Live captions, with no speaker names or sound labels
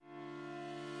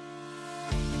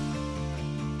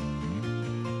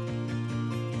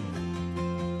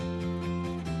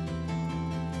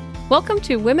Welcome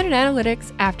to Women in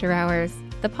Analytics After Hours,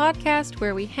 the podcast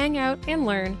where we hang out and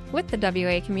learn with the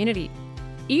WA community.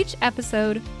 Each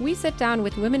episode, we sit down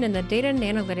with women in the data and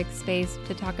analytics space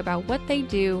to talk about what they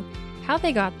do, how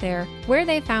they got there, where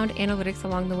they found analytics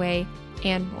along the way,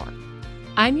 and more.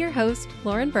 I'm your host,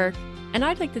 Lauren Burke, and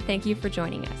I'd like to thank you for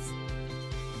joining us.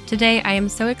 Today, I am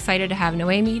so excited to have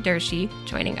Noemi Derzsy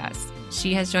joining us.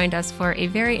 She has joined us for a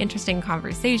very interesting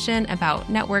conversation about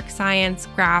network science,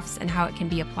 graphs, and how it can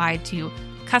be applied to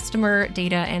customer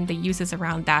data and the uses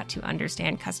around that to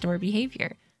understand customer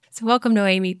behavior. So welcome,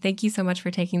 Noemi. Thank you so much for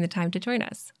taking the time to join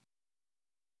us.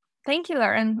 Thank you,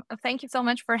 Lauren. Thank you so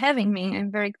much for having me.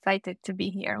 I'm very excited to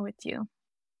be here with you.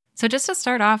 So just to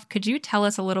start off, could you tell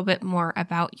us a little bit more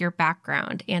about your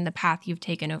background and the path you've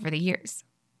taken over the years?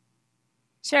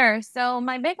 Sure. So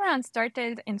my background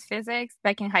started in physics.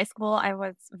 Back in high school, I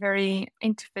was very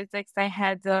into physics. I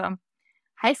had a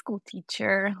high school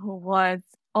teacher who was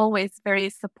always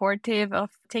very supportive of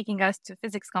taking us to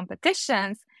physics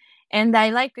competitions. And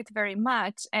I liked it very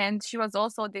much. And she was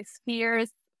also this fierce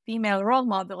female role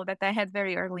model that I had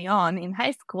very early on in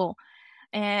high school.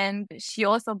 And she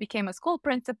also became a school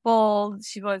principal.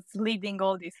 She was leading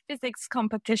all these physics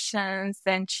competitions,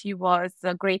 and she was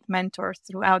a great mentor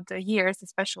throughout the years,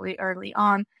 especially early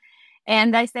on.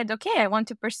 And I said, okay, I want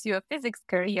to pursue a physics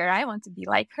career. I want to be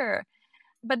like her.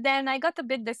 But then I got a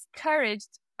bit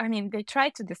discouraged. I mean, they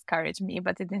tried to discourage me,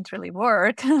 but it didn't really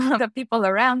work. The people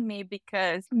around me,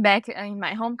 because back in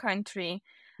my home country,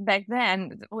 back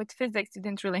then, with physics, you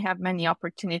didn't really have many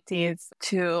opportunities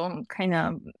to kind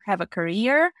of have a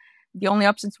career. The only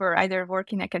options were either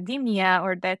work in academia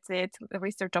or that's it. The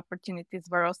research opportunities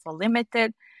were also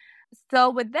limited.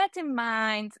 So with that in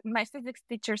mind, my physics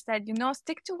teacher said,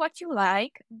 stick to what you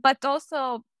like, but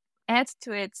also add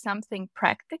to it something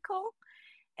practical.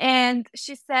 And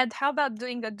she said, how about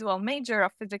doing a dual major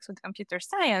of physics with computer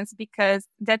science? Because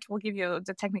that will give you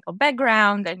the technical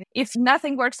background. And if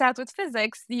nothing works out with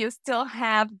physics, you still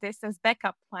have this as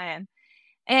backup plan.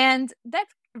 And that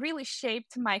really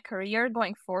shaped my career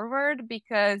going forward,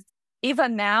 because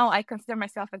even now I consider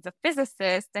myself as a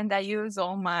physicist and I use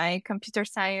all my computer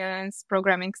science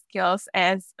programming skills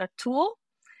as a tool.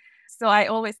 So I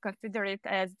always consider it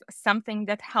as something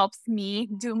that helps me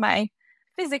do my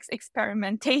physics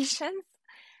experimentations.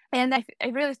 And I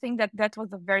really think that was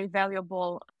a very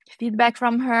valuable feedback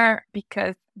from her,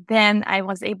 because then I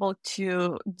was able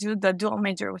to do the dual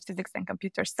major with physics and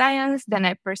computer science. Then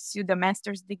I pursued a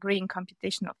master's degree in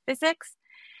computational physics.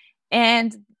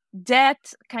 And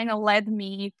that kind of led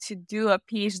me to do a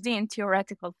PhD in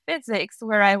theoretical physics,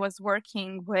 where I was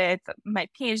working with my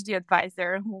PhD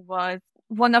advisor, who was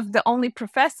one of the only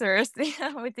professors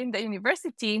within the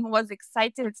university who was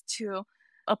excited to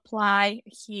apply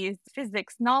his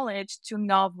physics knowledge to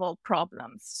novel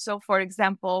problems. So, for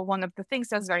example, one of the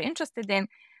things I was very interested in,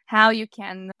 how you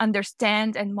can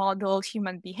understand and model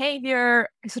human behavior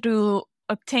through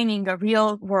obtaining a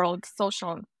real world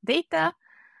social data.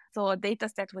 So a data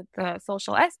set with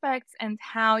social aspects, and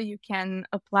how you can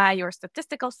apply your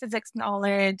statistical physics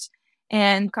knowledge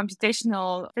and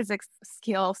computational physics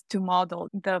skills to model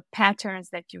the patterns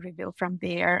that you reveal from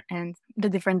there and the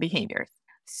different behaviors.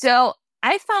 So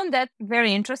I found that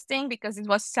very interesting, because it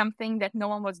was something that no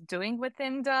one was doing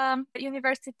within the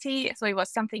university. So it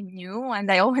was something new,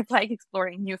 and I always like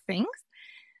exploring new things.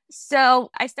 So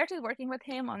I started working with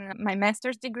him on my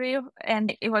master's degree,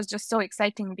 and it was just so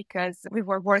exciting because we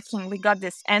got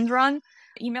this end-run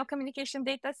email communication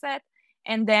data set.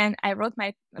 And then I wrote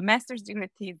my master's degree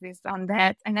thesis on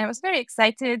that. And I was very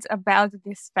excited about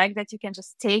this fact that you can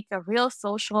just take a real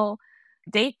social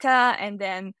data and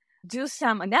then do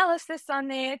some analysis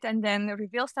on it, and then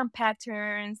reveal some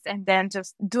patterns, and then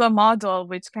just do a model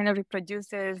which kind of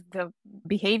reproduces the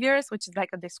behaviors, which is like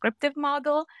a descriptive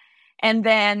model, and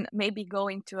then maybe go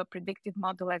into a predictive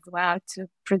model as well to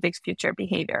predict future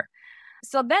behavior.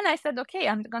 So then I said, okay,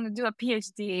 I'm going to do a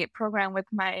PhD program with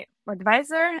my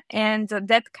advisor. And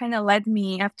that kind of led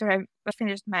me, after I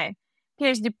finished my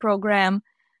PhD program,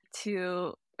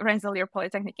 to Rensselaer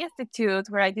Polytechnic Institute,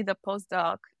 where I did a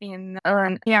postdoc in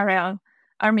an ARL,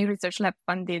 Army Research Lab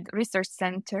funded research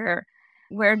center,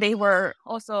 where they were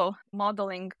also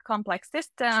modeling complex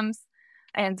systems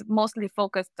and mostly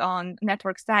focused on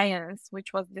network science,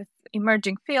 which was this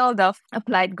emerging field of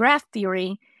applied graph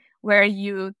theory, where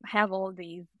you have all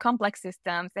these complex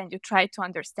systems and you try to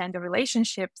understand the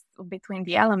relationships between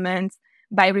the elements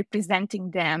by representing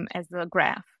them as a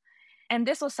graph. And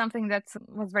this was something that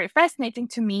was very fascinating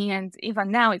to me. And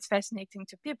even now it's fascinating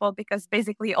to people, because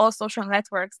basically all social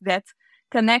networks that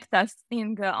connect us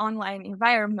in the online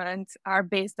environment are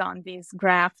based on these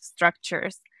graph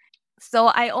structures. So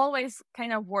I always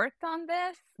kind of worked on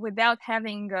this without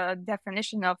having a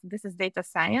definition of this is data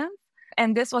science.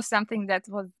 And this was something that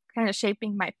was kind of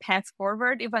shaping my path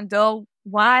forward, even though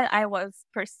while I was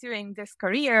pursuing this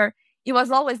career, it was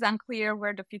always unclear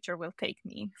where the future will take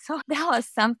me. So that was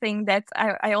something that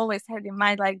I always had in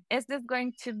mind, like, is this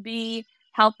going to be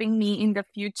helping me in the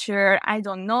future? I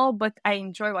don't know, but I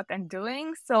enjoy what I'm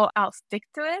doing, so I'll stick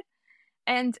to it.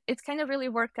 And it kind of really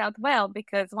worked out well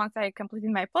because once I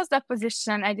completed my postdoc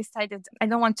position, I decided I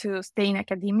don't want to stay in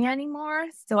academia anymore.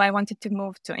 So I wanted to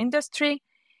move to industry.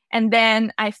 And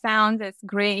then I found this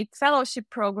great fellowship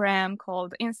program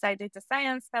called Inside Data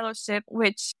Science Fellowship,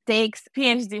 which takes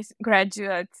PhD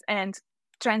graduates and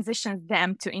transitions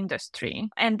them to industry.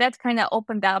 And that kind of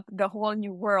opened up the whole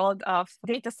new world of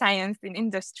data science in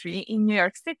industry in New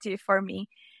York City for me.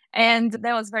 And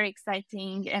that was very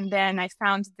exciting. And then I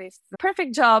found this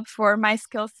perfect job for my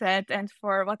skill set and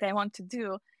for what I want to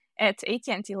do at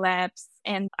AT&T Labs.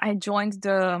 And I joined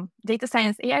the Data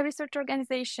Science AI Research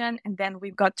Organization. And then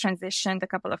we got transitioned a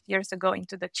couple of years ago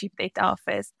into the Chief Data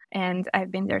Office. And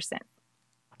I've been there since.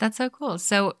 That's so cool.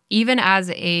 So even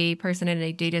as a person in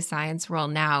a data science role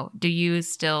now, do you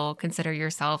still consider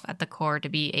yourself at the core to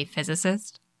be a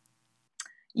physicist?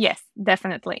 Yes,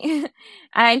 definitely.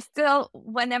 I still,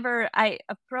 whenever I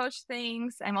approach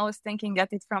things, I'm always thinking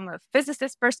at it from a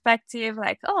physicist perspective,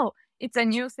 like, oh, it's a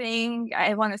new thing.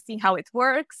 I want to see how it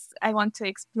works. I want to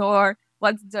explore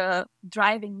what's the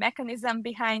driving mechanism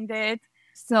behind it.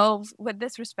 So with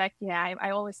this respect, yeah,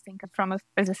 I always think from a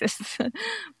physicist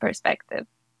perspective.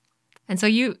 And so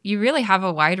you really have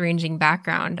a wide-ranging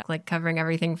background, like covering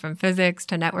everything from physics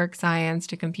to network science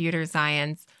to computer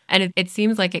science. And it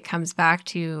seems like it comes back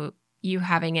to you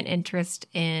having an interest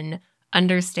in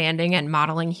understanding and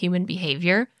modeling human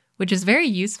behavior, which is very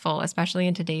useful, especially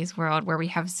in today's world where we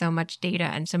have so much data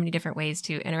and so many different ways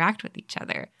to interact with each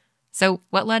other. So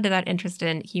what led to that interest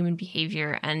in human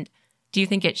behavior? And do you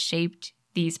think it shaped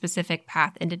the specific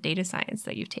path into data science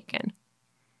that you've taken?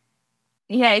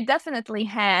 Yeah, it definitely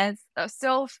has.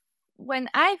 So when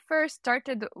I first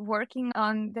started working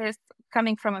on this,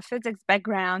 coming from a physics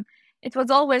background, it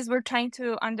was always we're trying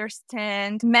to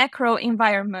understand macro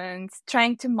environments,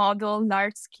 trying to model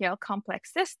large scale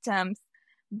complex systems.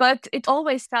 But it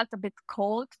always felt a bit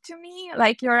cold to me,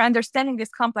 like you're understanding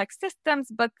these complex systems,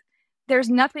 but there's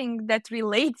nothing that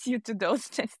relates you to those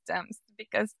systems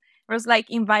because was like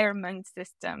environment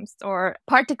systems or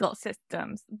particle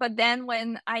systems. But then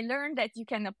when I learned that you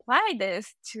can apply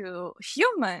this to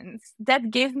humans,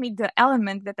 that gave me the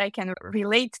element that I can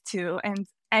relate to and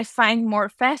I find more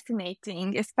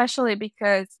fascinating, especially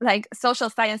because like social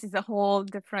science is a whole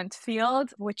different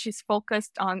field, which is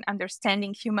focused on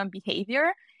understanding human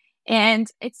behavior. And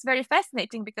it's very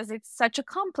fascinating because it's such a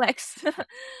complex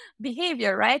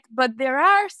behavior, right? But there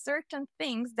are certain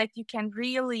things that you can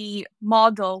really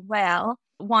model well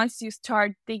once you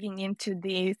start digging into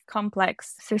these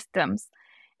complex systems.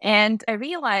 And I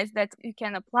realized that you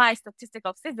can apply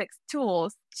statistical physics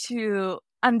tools to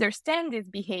understand these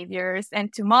behaviors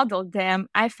and to model them.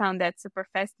 I found that super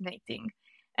fascinating.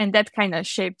 And that kind of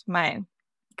shaped my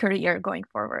career going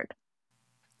forward.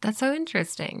 That's so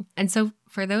interesting. And so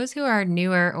for those who are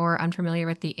newer or unfamiliar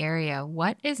with the area,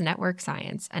 what is network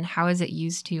science and how is it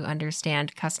used to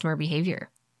understand customer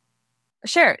behavior?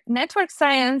 Sure. Network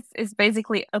science is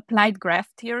basically applied graph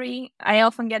theory. I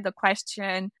often get the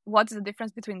question, what's the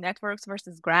difference between networks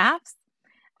versus graphs?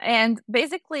 And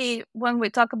basically, when we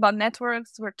talk about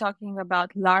networks, we're talking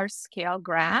about large scale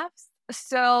graphs.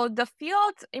 So the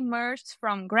field emerged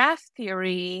from graph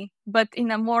theory, but in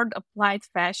a more applied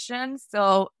fashion.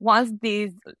 So once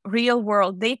these real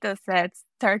world data sets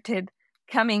started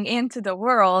coming into the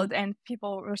world and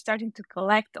people were starting to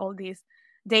collect all these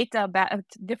data about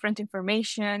different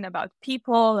information about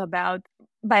people, about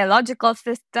biological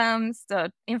systems,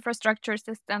 infrastructure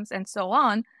systems, and so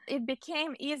on, it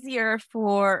became easier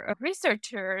for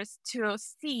researchers to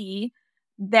see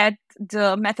that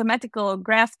the mathematical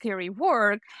graph theory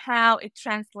work, how it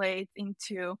translates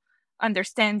into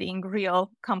understanding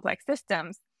real complex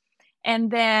systems. And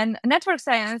then network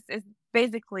science is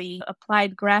basically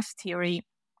applied graph theory,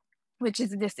 which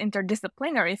is this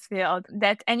interdisciplinary field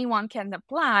that anyone can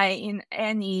apply in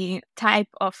any type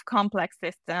of complex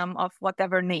system of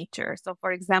whatever nature. So,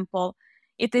 for example,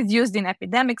 it is used in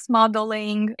epidemics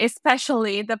modeling,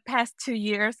 especially the past 2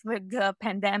 years with the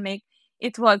pandemic.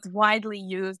 It was widely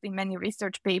used in many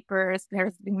research papers.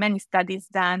 There's been many studies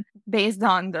done based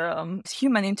on the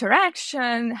human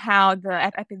interaction, how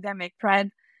the epidemic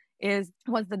spread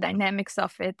what's the dynamics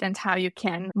of it and how you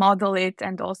can model it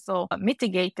and also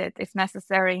mitigate it if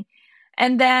necessary.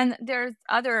 And then there's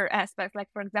other aspects, like,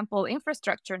 for example,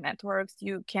 infrastructure networks.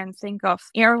 You can think of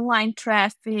airline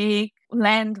traffic,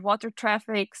 land, water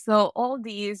traffic. So all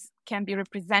these can be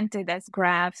represented as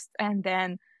graphs. And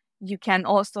then you can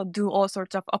also do all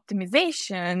sorts of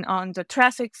optimization on the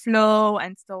traffic flow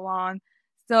and so on.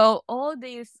 So all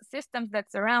these systems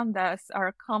that surround us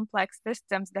are complex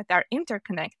systems that are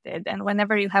interconnected. And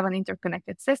whenever you have an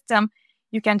interconnected system,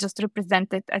 you can just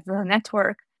represent it as a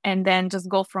network and then just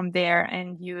go from there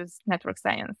and use network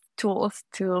science tools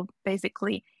to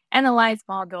basically analyze,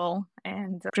 model,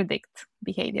 and predict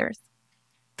behaviors.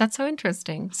 That's so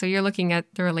interesting. So you're looking at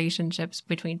the relationships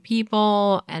between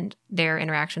people and their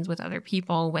interactions with other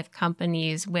people, with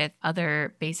companies, with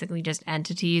other basically just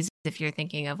entities. If you're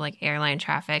thinking of like airline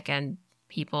traffic and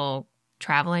people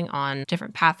traveling on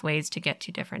different pathways to get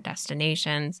to different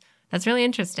destinations, that's really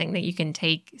interesting that you can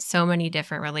take so many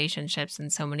different relationships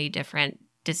and so many different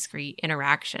discrete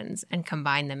interactions and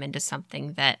combine them into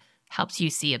something that helps you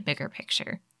see a bigger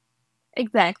picture.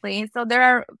 Exactly. So there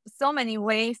are so many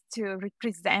ways to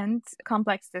represent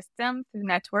complex systems through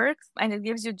networks, and it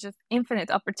gives you just infinite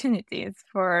opportunities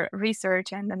for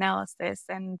research and analysis.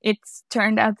 And it's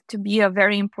turned out to be a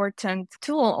very important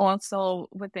tool also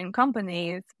within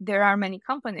companies. There are many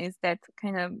companies that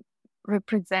kind of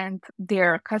represent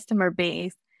their customer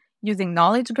base using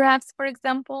knowledge graphs, for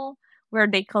example, where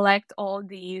they collect all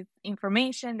these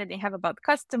information that they have about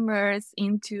customers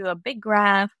into a big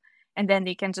graph. And then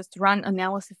they can just run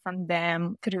analysis on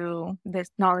them through this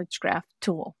knowledge graph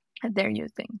tool that they're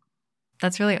using.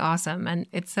 That's really awesome. And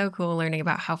it's so cool learning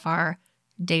about how far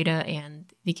data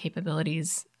and the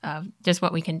capabilities of just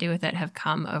what we can do with it have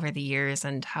come over the years,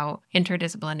 and how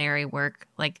interdisciplinary work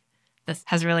like this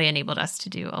has really enabled us to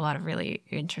do a lot of really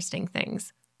interesting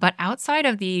things. But outside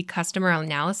of the customer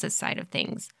analysis side of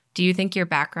things, do you think your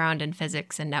background in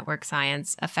physics and network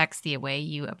science affects the way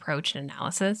you approach an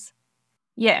analysis?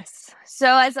 Yes.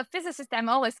 So as a physicist, I'm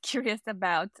always curious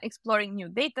about exploring new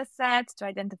data sets to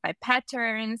identify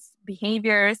patterns,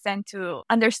 behaviors, and to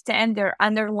understand their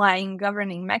underlying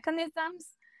governing mechanisms.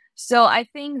 So I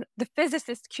think the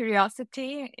physicist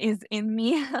curiosity is in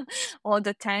me all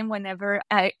the time whenever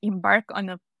I embark on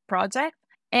a project.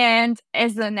 And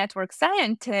as a network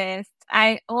scientist,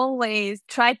 I always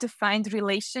try to find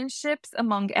relationships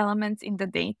among elements in the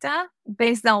data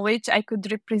based on which I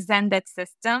could represent that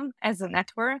system as a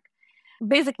network.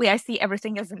 Basically, I see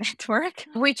everything as a network,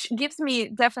 which gives me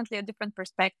definitely a different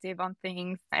perspective on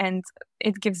things. And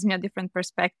it gives me a different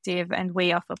perspective and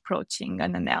way of approaching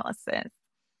an analysis.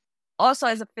 Also,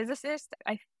 as a physicist,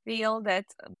 I feel that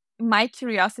my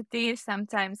curiosity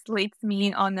sometimes leads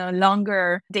me on a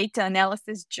longer data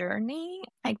analysis journey.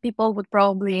 Like, people would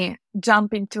probably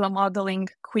jump into a modeling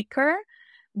quicker,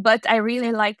 but I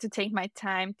really like to take my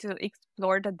time to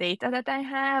explore the data that I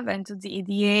have and to the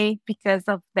EDA because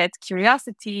of that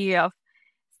curiosity of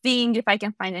seeing if I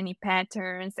can find any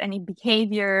patterns, any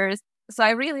behaviors. So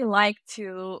I really like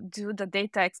to do the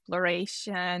data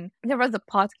exploration. There was a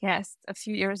podcast a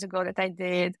few years ago that I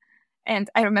did, and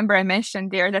I remember I mentioned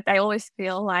there that I always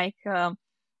feel like I'm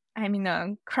in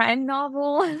a crime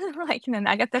novel, like in an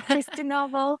Agatha Christie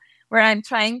novel, where I'm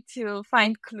trying to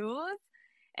find clues.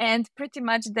 And pretty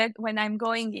much that when I'm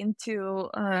going into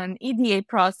an EDA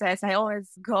process, I always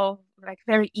go like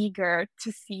very eager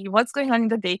to see what's going on in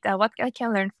the data, what I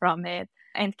can learn from it,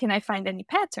 and can I find any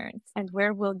patterns, and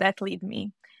where will that lead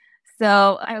me?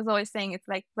 So I was always saying it's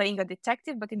like playing a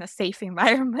detective, but in a safe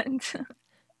environment.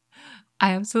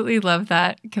 I absolutely love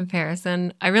that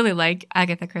comparison. I really like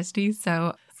Agatha Christie,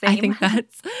 so Same. I think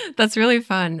that's really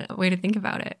fun way to think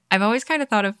about it. I've always kind of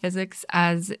thought of physics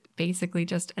as basically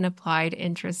just an applied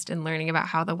interest in learning about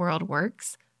how the world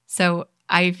works. So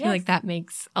I feel like that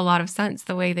makes a lot of sense,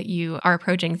 the way that you are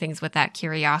approaching things with that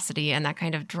curiosity and that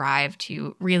kind of drive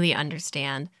to really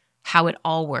understand how it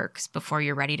all works before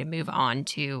you're ready to move on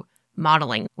to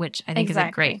modeling, which I think is a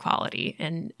great quality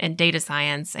in data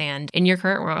science and in your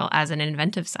current role as an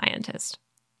inventive scientist.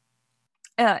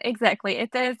 Exactly.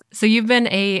 It is. So you've been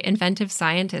a inventive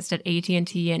scientist at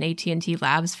AT&T and AT&T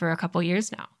Labs for a couple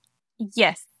years now.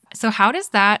 Yes. So how does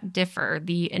that differ,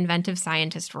 the inventive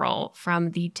scientist role,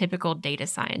 from the typical data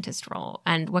scientist role?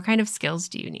 And what kind of skills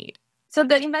do you need? So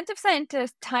the inventive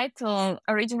scientist title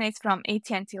originates from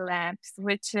AT&T Labs,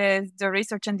 which is the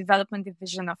research and development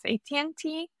division of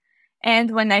AT&T.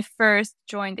 And when I first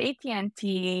joined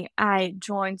AT&T, I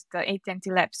joined the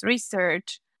AT&T Labs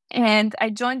research, and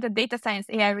I joined the data science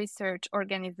AI research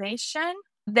organization.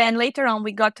 Then later on,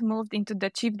 we got moved into the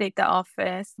chief data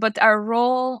office, but our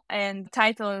role and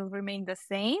title remained the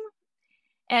same.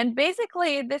 And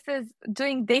basically, this is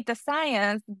doing data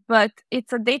science, but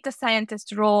it's a data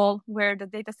scientist role where the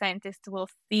data scientist will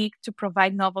seek to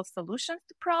provide novel solutions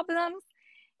to problems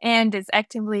and is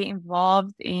actively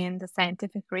involved in the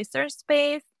scientific research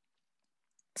space.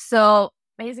 So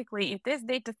basically, it is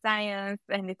data science,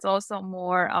 and it's also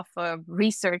more of a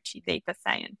researchy data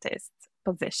scientist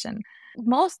position.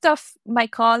 Most of my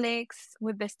colleagues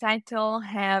with this title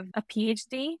have a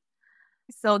PhD.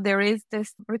 So there is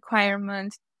this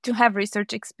requirement to have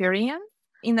research experience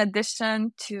in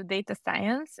addition to data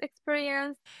science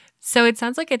experience. So it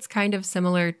sounds like it's kind of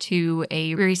similar to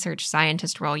a research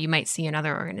scientist role you might see in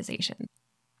other organizations.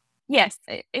 Yes,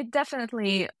 it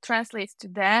definitely translates to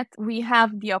that. We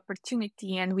have the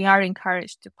opportunity and we are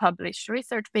encouraged to publish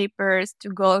research papers, to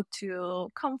go to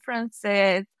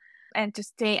conferences, and to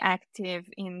stay active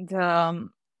in the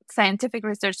scientific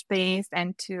research space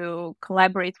and to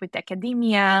collaborate with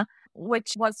academia,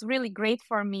 which was really great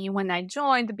for me when I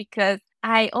joined because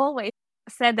I always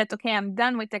said that, okay, I'm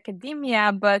done with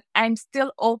academia, but I'm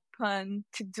still open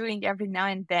to doing every now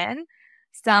and then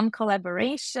some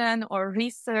collaboration or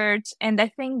research. And I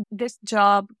think this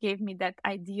job gave me that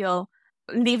ideal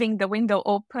leaving the window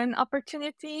open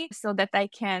opportunity so that I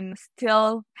can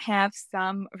still have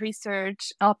some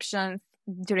research options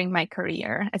during my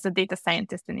career as a data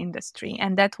scientist in industry.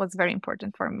 And that was very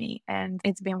important for me. And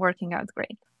it's been working out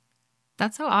great.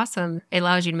 That's so awesome. It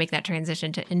allows you to make that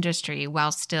transition to industry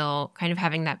while still kind of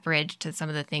having that bridge to some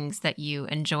of the things that you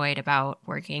enjoyed about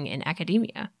working in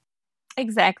academia.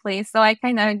 Exactly. So I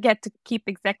kind of get to keep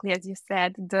exactly as you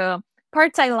said, the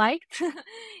parts I liked,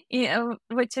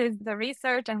 which is the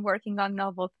research and working on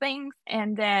novel things,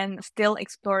 and then still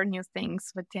explore new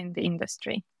things within the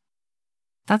industry.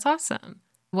 That's awesome.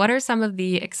 What are some of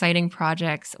the exciting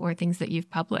projects or things that you've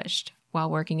published while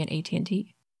working at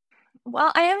AT&T?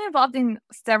 Well, I am involved in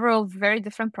several very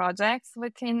different projects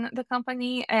within the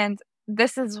company, and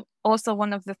this is also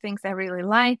one of the things I really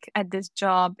like at this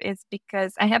job is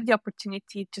because I have the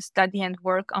opportunity to study and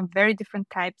work on very different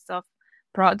types of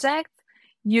projects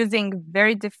using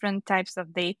very different types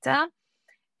of data.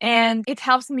 And it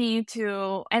helps me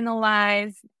to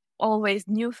analyze always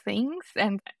new things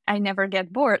and I never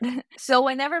get bored. So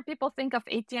whenever people think of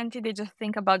AT&T, they just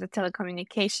think about the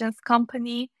telecommunications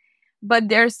company. But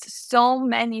there's so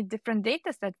many different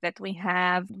data sets that we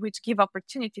have, which give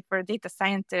opportunity for data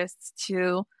scientists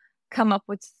to come up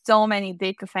with so many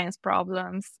data science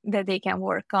problems that they can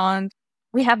work on.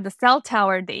 We have the cell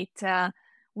tower data.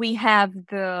 We have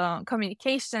the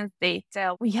communications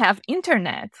data. We have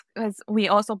internet, because we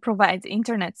also provide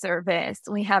internet service.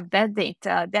 We have that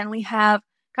data. Then we have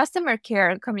customer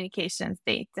care communications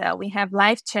data. We have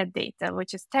live chat data,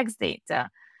 which is text data.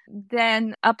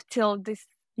 Then up till this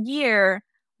year,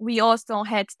 we also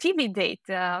had TV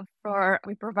data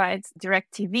we provide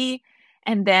direct TV,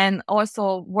 and then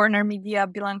also Warner Media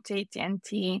belonged to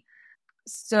AT&T.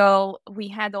 So we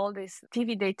had all this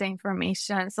TV data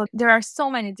information. So there are so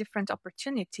many different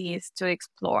opportunities to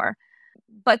explore.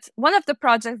 But one of the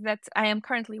projects that I am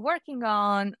currently working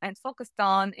on and focused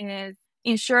on is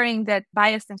ensuring that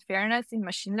bias and fairness in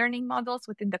machine learning models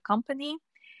within the company.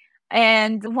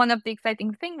 And one of the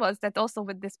exciting things was that also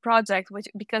with this project,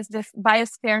 because this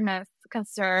bias fairness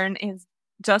concern is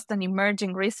just an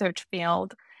emerging research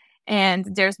field,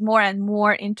 and there's more and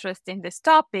more interest in this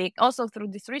topic. Also through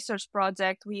this research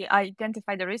project, we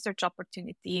identified a research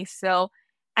opportunity. So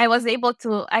I was able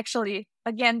to actually,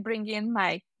 again, bring in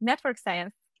my network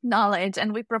science knowledge,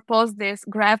 and we proposed this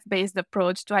graph-based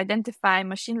approach to identify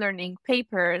machine learning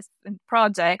papers and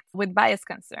projects with bias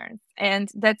concerns. And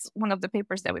that's one of the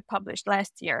papers that we published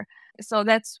last year. So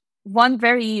that's one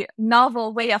very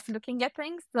novel way of looking at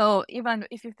things. So even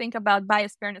if you think about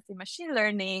bias fairness in machine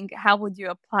learning, how would you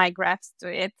apply graphs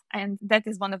to it? And that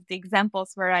is one of the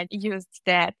examples where I used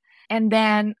that. And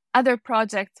then other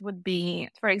projects would be,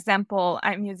 for example,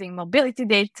 I'm using mobility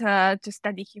data to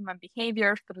study human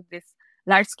behavior through this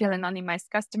large-scale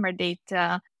anonymized customer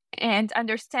data, and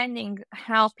understanding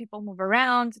how people move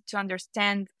around to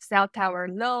understand cell tower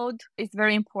load is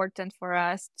very important for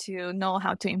us to know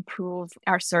how to improve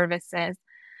our services.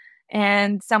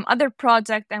 And some other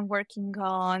project I'm working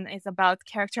on is about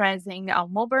characterizing our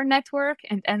mobile network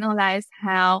and analyze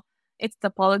how its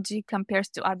topology compares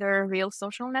to other real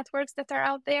social networks that are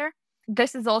out there.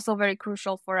 This is also very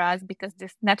crucial for us because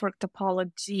this network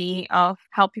topology of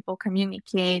how people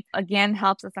communicate, again,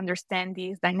 helps us understand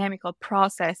these dynamical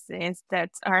processes that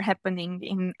are happening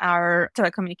in our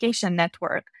telecommunication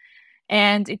network.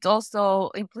 And it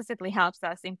also implicitly helps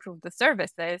us improve the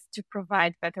services to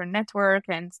provide better network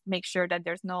and make sure that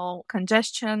there's no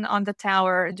congestion on the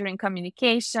tower during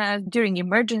communication, during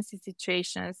emergency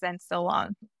situations, and so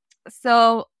on.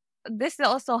 So this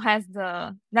also has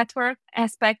the network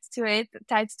aspect to it,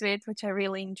 tied to it, which I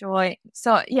really enjoy.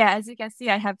 So yeah, as you can see,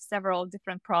 I have several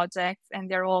different projects and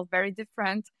they're all very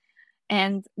different.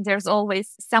 And there's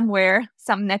always somewhere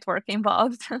some network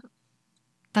involved.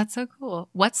 That's so cool.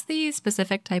 What's the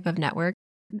specific type of network?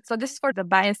 So this is for the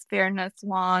bias fairness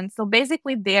one. So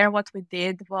basically there, what we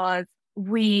did was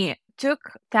we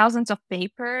took thousands of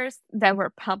papers that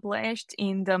were published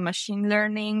in the machine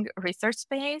learning research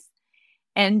space.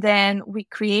 And then we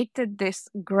created this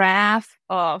graph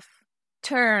of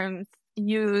terms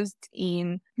used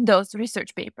in those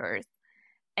research papers.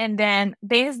 And then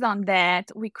based on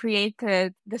that, we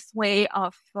created this way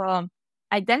of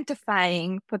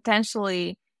identifying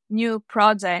potentially new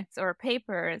projects or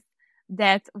papers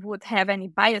that would have any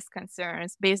bias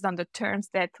concerns based on the terms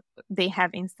that they have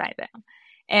inside them.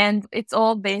 And it's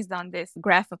all based on this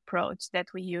graph approach that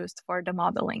we used for the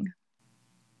modeling.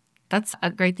 That's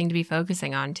a great thing to be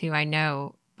focusing on, too. I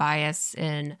know bias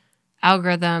in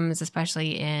algorithms,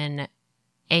 especially in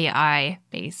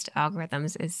AI-based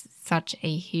algorithms, is such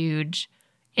a huge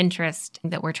interest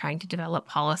that we're trying to develop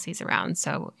policies around.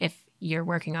 So if you're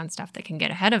working on stuff that can get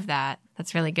ahead of that,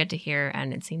 that's really good to hear.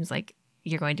 And it seems like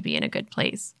you're going to be in a good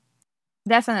place.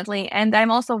 Definitely. And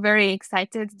I'm also very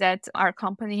excited that our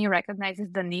company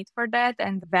recognizes the need for that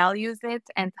and values it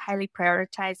and highly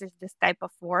prioritizes this type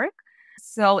of work.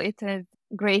 So it is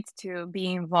great to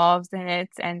be involved in it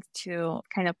and to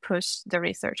kind of push the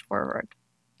research forward.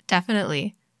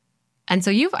 Definitely. And so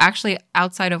you've actually,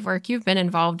 outside of work, you've been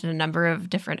involved in a number of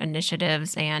different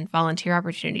initiatives and volunteer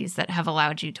opportunities that have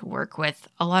allowed you to work with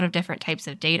a lot of different types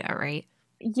of data, right?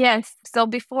 Yes. So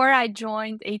before I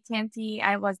joined AT&T,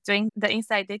 I was doing the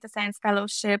Inside Data Science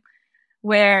Fellowship,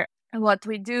 where what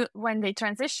we do when they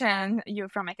transition you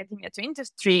from academia to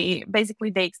industry, basically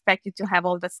they expect you to have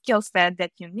all the skill set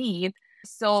that you need.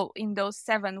 So in those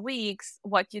 7 weeks,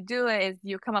 what you do is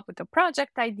you come up with a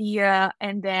project idea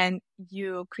and then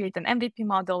you create an MVP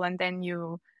model and then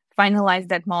you finalize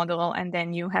that model and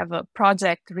then you have a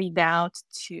project readout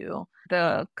to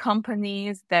the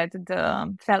companies that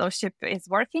the fellowship is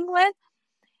working with.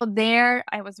 So there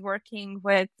I was working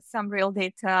with some real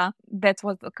data that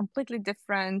was completely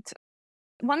different.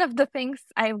 One of the things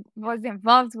I was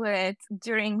involved with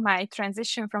during my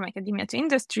transition from academia to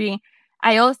industry,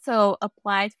 I also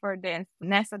applied for this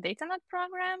NASA DataNet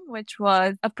program, which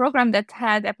was a program that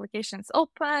had applications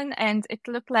open, and it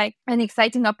looked like an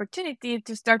exciting opportunity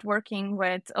to start working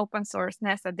with open source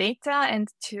NASA data and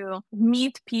to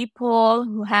meet people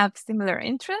who have similar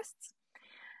interests.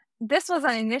 This was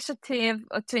an initiative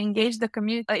to engage the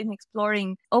community in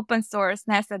exploring open source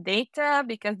NASA data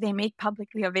because they made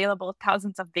publicly available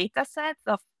thousands of data sets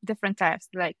of different types,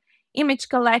 like image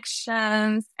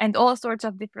collections and all sorts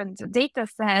of different data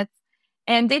sets.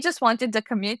 And they just wanted the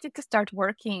community to start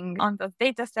working on those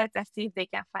data sets and see if they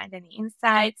can find any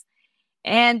insights.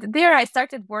 And there I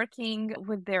started working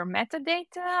with their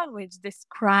metadata, which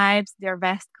describes their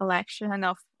vast collection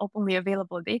of openly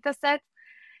available data sets.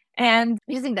 And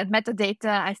using that metadata,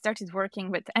 I started working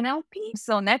with NLP,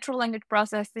 so natural language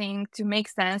processing, to make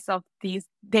sense of these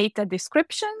data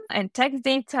description and text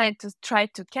data and to try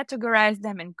to categorize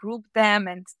them and group them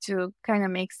and to kind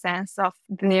of make sense of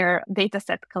their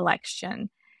dataset collection.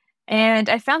 And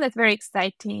I found that very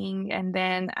exciting. And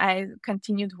then I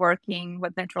continued working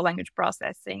with natural language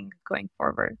processing going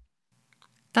forward.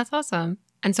 That's awesome.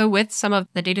 And so with some of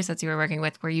the data sets you were working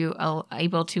with, were you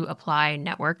able to apply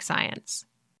network science?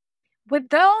 With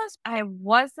those, I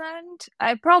wasn't.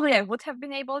 I would have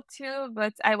been able to,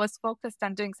 but I was focused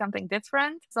on doing something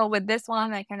different. So with this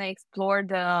one, I kind of explored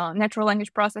the natural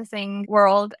language processing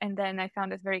world, and then I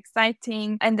found it very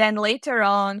exciting. And then later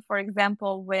on, for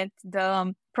example, with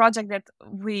the project that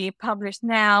we published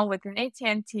now within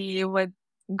AT&T with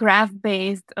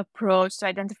graph-based approach to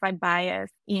identify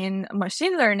bias in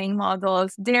machine learning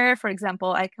models, there, for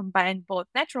example, I combined both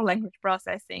natural language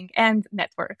processing and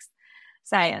networks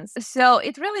science. So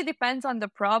it really depends on the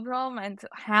problem and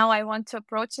how I want to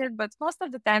approach it. But most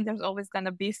of the time, there's always going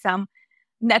to be some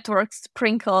networks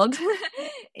sprinkled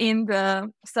in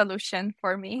the solution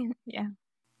for me. Yeah.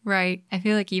 Right. I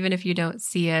feel like even if you don't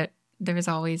see it, there's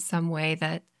always some way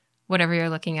that whatever you're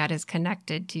looking at is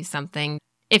connected to something.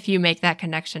 If you make that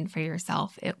connection for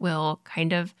yourself, it will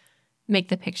kind of make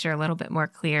the picture a little bit more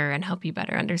clear and help you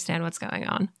better understand what's going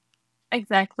on.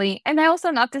 Exactly. And I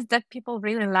also noticed that people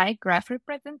really like graph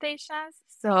representations.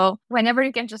 So whenever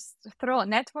you can just throw a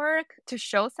network to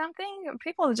show something,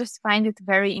 people just find it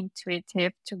very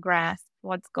intuitive to grasp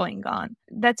what's going on.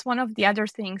 That's one of the other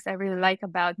things I really like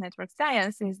about network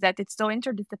science is that it's so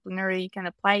interdisciplinary. You can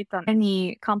apply it on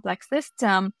any complex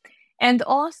system. And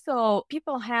also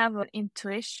people have an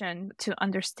intuition to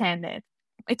understand it.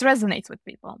 It resonates with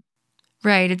people.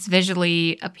 Right. It's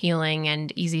visually appealing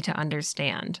and easy to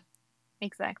understand.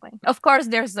 Exactly. Of course,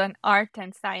 there's an art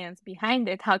and science behind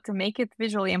it, how to make it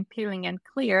visually appealing and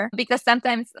clear. Because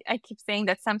sometimes I keep saying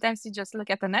that sometimes you just look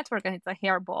at the network and it's a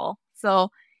hairball. So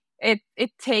it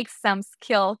takes some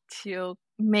skill to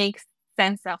make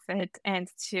sense of it and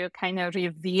to kind of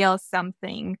reveal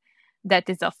something that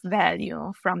is of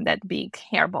value from that big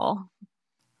hairball.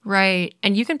 Right.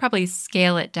 And you can probably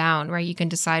scale it down, right? You can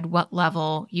decide what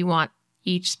level you want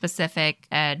each specific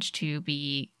edge to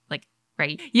be like,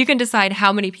 right? You can decide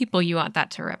how many people you want that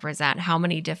to represent, how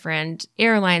many different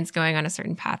airlines going on a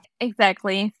certain path.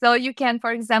 Exactly. So you can,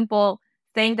 for example,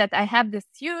 say that I have this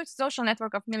huge social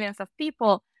network of millions of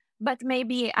people, but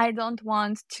maybe I don't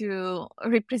want to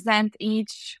represent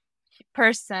each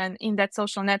person in that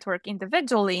social network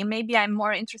individually. Maybe I'm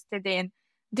more interested in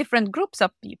different groups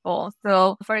of people.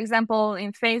 So, for example,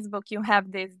 in Facebook, you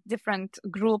have these different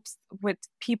groups with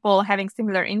people having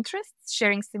similar interests,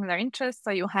 sharing similar interests.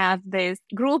 So, you have these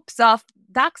groups of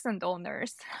dachshund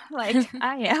owners, like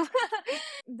I am.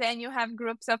 Then you have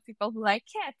groups of people who like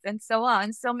cats and so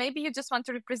on. So, maybe you just want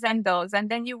to represent those. And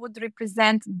then you would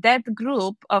represent that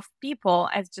group of people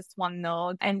as just one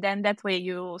node. And then that way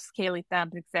you scale it up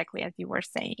exactly as you were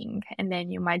saying. And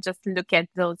then you might just look at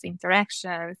those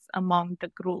interactions among the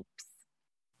groups.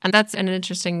 And that's an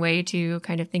interesting way to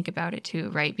kind of think about it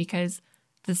too, right? Because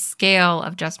the scale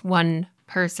of just one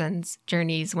person's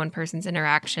journeys, one person's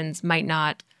interactions might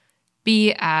not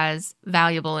be as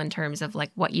valuable in terms of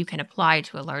like what you can apply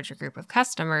to a larger group of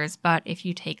customers. But if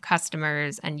you take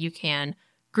customers and you can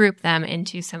group them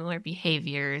into similar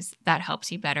behaviors, that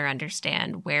helps you better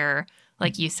understand where,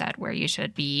 like you said, where you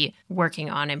should be working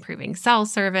on improving cell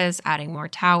service, adding more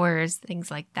towers, things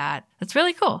like that. That's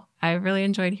really cool. I really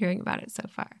enjoyed hearing about it so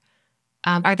far.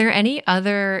 Are there any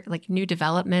other like new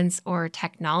developments or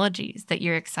technologies that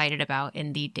you're excited about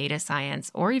in the data science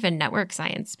or even network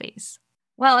science space?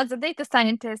 Well, as a data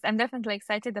scientist, I'm definitely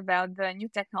excited about the new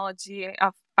technology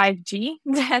of 5G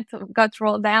that got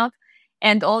rolled out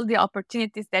and all the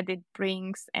opportunities that it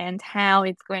brings and how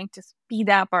it's going to speed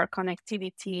up our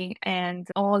connectivity and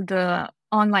all the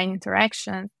online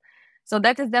interactions. So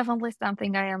that is definitely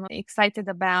something I am excited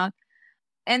about.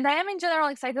 And I am in general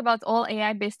excited about all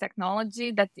AI-based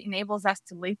technology that enables us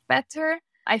to live better.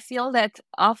 I feel that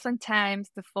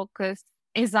oftentimes the focus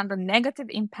is on the negative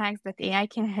impacts that AI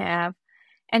can have.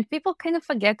 And people kind of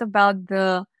forget about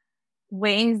the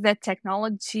ways that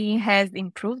technology has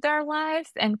improved our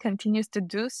lives and continues to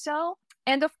do so.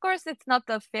 And of course, it's not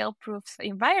a fail proof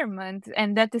environment.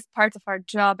 And that is part of our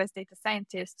job as data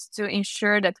scientists to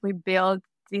ensure that we build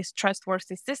these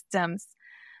trustworthy systems.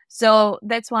 So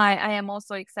that's why I am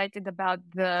also excited about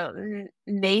the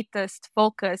latest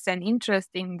focus and interest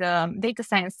in the data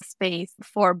science space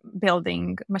for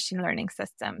building machine learning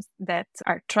systems that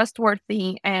are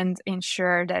trustworthy and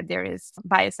ensure that there is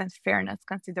bias and fairness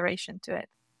consideration to it.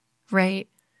 Right.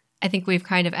 I think we've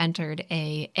kind of entered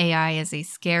a AI is a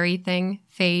scary thing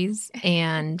phase.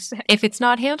 And if it's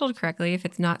not handled correctly, if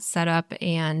it's not set up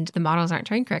and the models aren't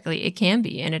trained correctly, it can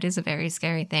be. And it is a very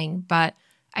scary thing. But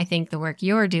I think the work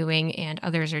you're doing and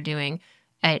others are doing,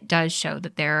 it does show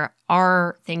that there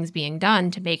are things being done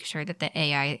to make sure that the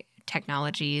AI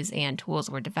technologies and tools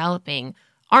we're developing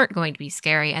aren't going to be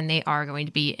scary and they are going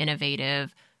to be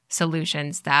innovative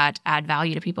solutions that add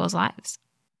value to people's lives.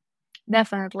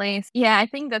 Definitely. Yeah, I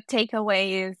think the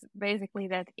takeaway is basically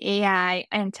that AI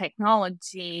and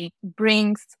technology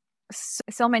brings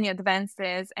so many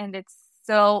advances and it's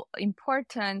so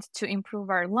important to improve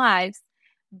our lives,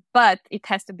 but it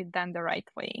has to be done the right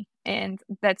way. And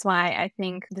that's why I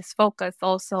think this focus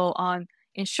also on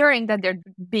ensuring that they're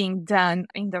being done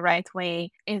in the right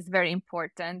way is very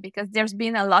important because there's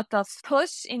been a lot of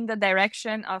push in the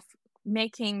direction of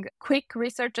making quick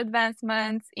research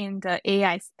advancements in the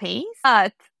AI space.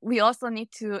 But we also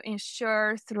need to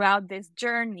ensure throughout this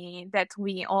journey that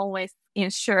we always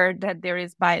ensure that there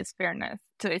is bias fairness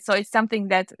to it. So it's something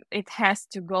that it has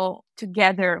to go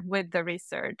together with the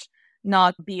research,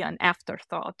 not be an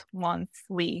afterthought. Once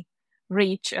we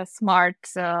reach a smart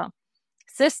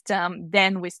system,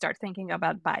 then we start thinking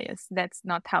about bias. That's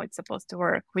not how it's supposed to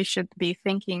work. We should be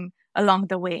thinking along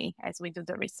the way as we do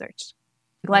the research.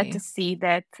 Glad to see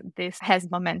that this has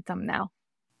momentum now.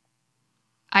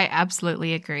 I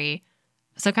absolutely agree.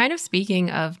 So, kind of speaking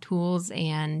of tools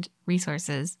and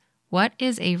resources, what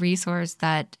is a resource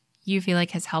that you feel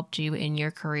like has helped you in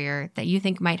your career that you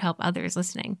think might help others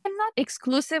listening? I'm not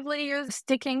exclusively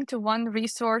sticking to one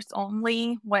resource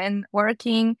only when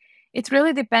working. It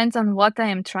really depends on what I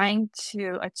am trying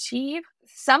to achieve.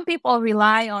 Some people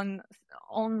rely on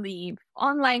only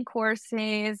online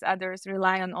courses, others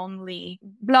rely on only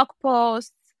blog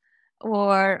posts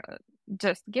or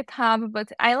just GitHub,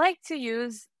 but I like to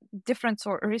use different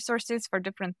resources for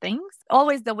different things.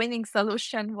 Always the winning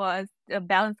solution was a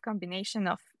balanced combination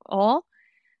of all.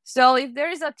 So if there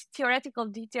is a theoretical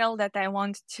detail that I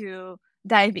want to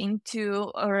dive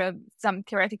into or some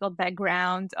theoretical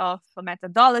background of a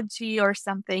methodology or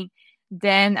something,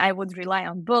 then I would rely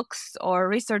on books or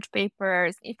research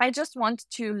papers. If I just want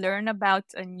to learn about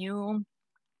a new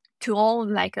tool,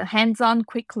 like a hands-on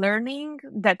quick learning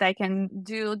that I can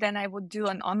do, then I would do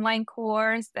an online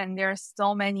course. And there are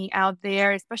so many out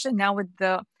there, especially now with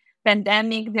the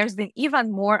pandemic, there's been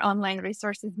even more online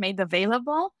resources made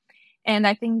available. And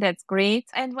I think that's great.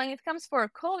 And when it comes for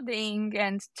coding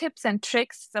and tips and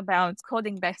tricks about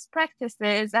coding best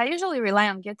practices, I usually rely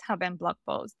on GitHub and blog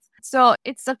posts. So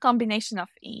it's a combination of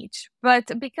each.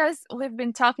 But because we've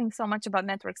been talking so much about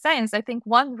network science, I think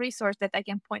one resource that I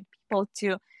can point people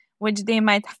to, which they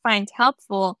might find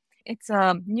helpful, it's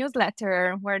a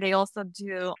newsletter where they also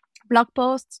do blog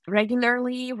posts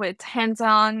regularly with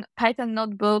hands-on Python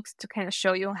notebooks to kind of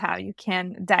show you how you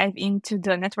can dive into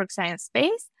the network science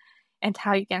space and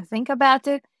how you can think about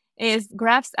it. Is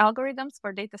Graphs Algorithms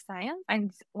for Data Science.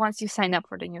 And once you sign up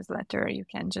for the newsletter, you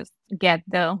can just get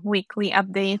the weekly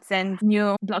updates and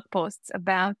new blog posts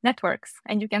about networks.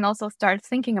 And you can also start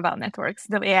thinking about networks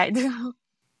the way I do.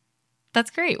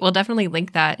 That's great. We'll definitely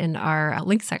link that in our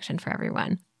link section for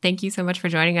everyone. Thank you so much for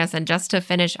joining us. And just to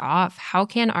finish off, how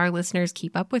can our listeners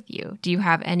keep up with you? Do you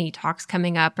have any talks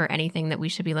coming up or anything that we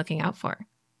should be looking out for?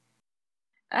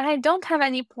 I don't have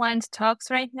any planned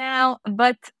talks right now,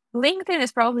 but LinkedIn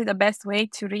is probably the best way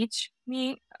to reach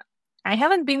me. I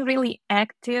haven't been really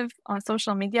active on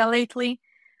social media lately,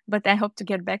 but I hope to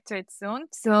get back to it soon.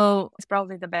 So it's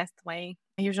probably the best way.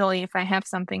 Usually if I have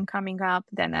something coming up,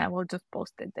 then I will just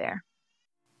post it there.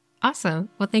 Awesome.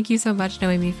 Well, thank you so much,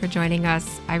 Noemi, for joining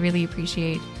us. I really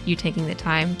appreciate you taking the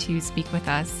time to speak with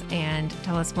us and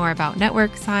tell us more about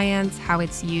network science, how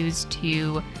it's used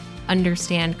to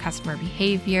understand customer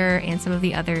behavior, and some of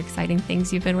the other exciting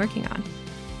things you've been working on.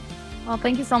 Well,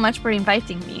 thank you so much for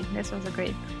inviting me. This was a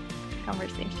great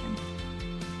conversation.